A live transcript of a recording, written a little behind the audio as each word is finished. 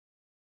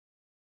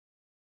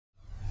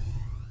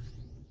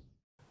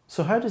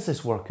So how does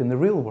this work in the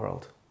real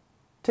world?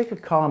 Take a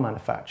car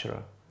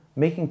manufacturer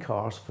making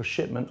cars for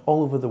shipment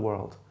all over the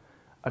world.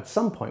 At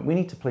some point we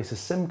need to place a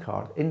SIM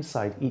card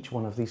inside each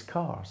one of these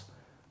cars,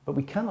 but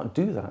we cannot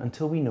do that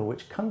until we know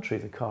which country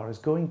the car is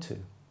going to.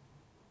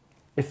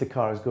 If the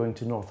car is going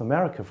to North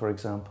America, for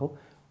example,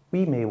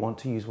 we may want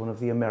to use one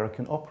of the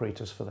American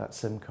operators for that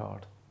SIM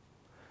card.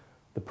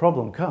 The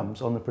problem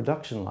comes on the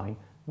production line.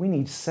 We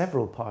need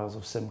several piles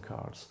of SIM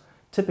cards,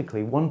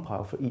 typically one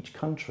pile for each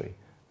country,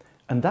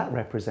 and that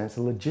represents a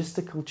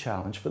logistical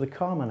challenge for the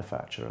car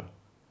manufacturer.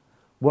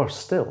 Worse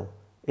still,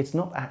 it's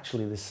not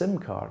actually the SIM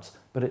cards,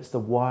 but it's the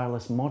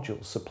wireless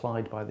modules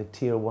supplied by the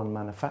Tier 1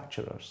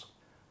 manufacturers.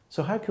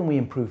 So how can we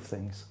improve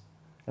things?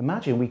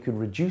 Imagine we could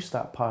reduce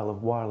that pile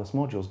of wireless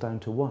modules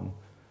down to one,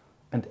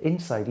 and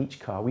inside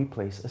each car we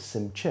place a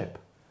SIM chip.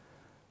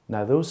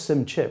 Now those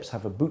SIM chips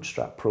have a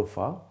bootstrap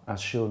profile, as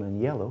shown in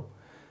yellow,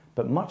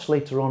 but much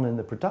later on in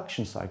the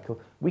production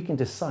cycle we can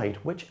decide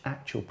which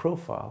actual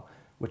profile,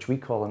 which we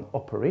call an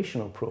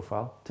operational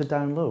profile, to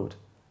download.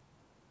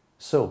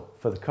 So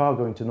for the car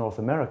going to North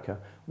America,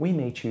 we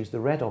may choose the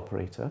red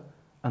operator,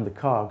 and the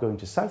car going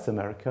to South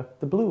America,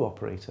 the blue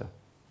operator.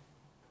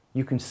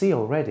 You can see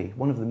already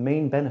one of the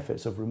main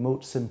benefits of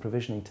remote SIM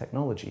provisioning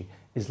technology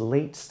is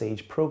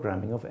late-stage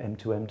programming of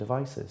M2M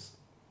devices.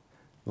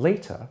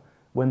 Later,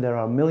 when there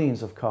are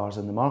millions of cars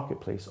in the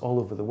marketplace all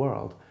over the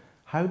world,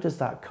 how does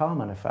that car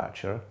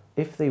manufacturer,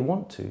 if they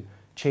want to,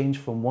 change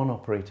from one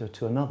operator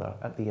to another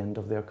at the end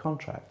of their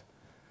contract?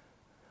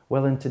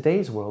 Well, in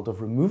today's world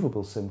of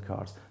removable SIM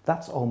cards,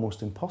 that's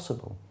almost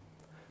impossible,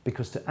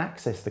 because to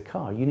access the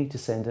car you need to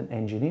send an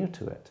engineer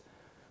to it,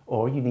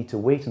 or you need to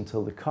wait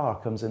until the car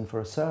comes in for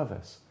a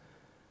service.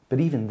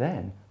 But even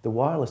then, the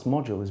wireless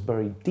module is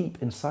buried deep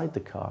inside the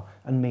car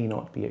and may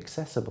not be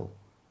accessible.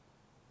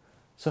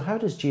 So how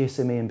does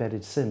GSMA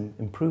Embedded SIM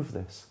improve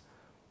this?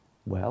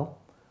 Well,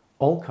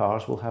 all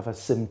cars will have a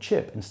SIM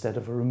chip instead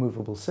of a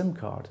removable SIM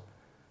card.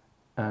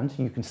 And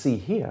you can see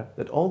here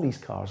that all these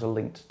cars are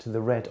linked to the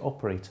red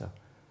operator.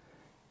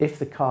 If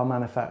the car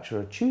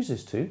manufacturer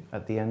chooses to,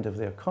 at the end of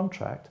their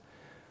contract,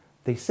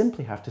 they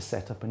simply have to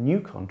set up a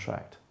new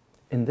contract,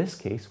 in this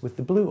case with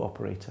the blue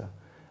operator,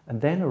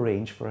 and then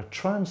arrange for a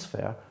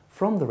transfer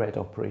from the red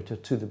operator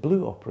to the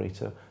blue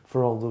operator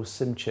for all those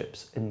SIM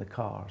chips in the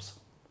cars.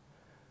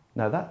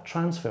 Now that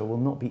transfer will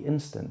not be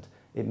instant.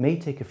 It may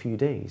take a few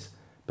days,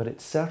 but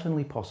it's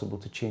certainly possible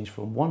to change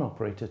from one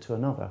operator to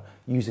another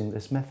using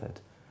this method.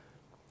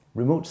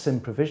 Remote SIM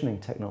provisioning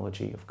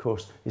technology, of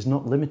course, is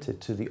not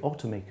limited to the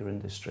automaker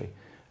industry,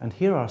 and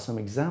here are some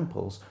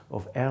examples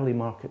of early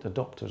market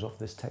adopters of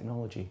this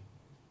technology.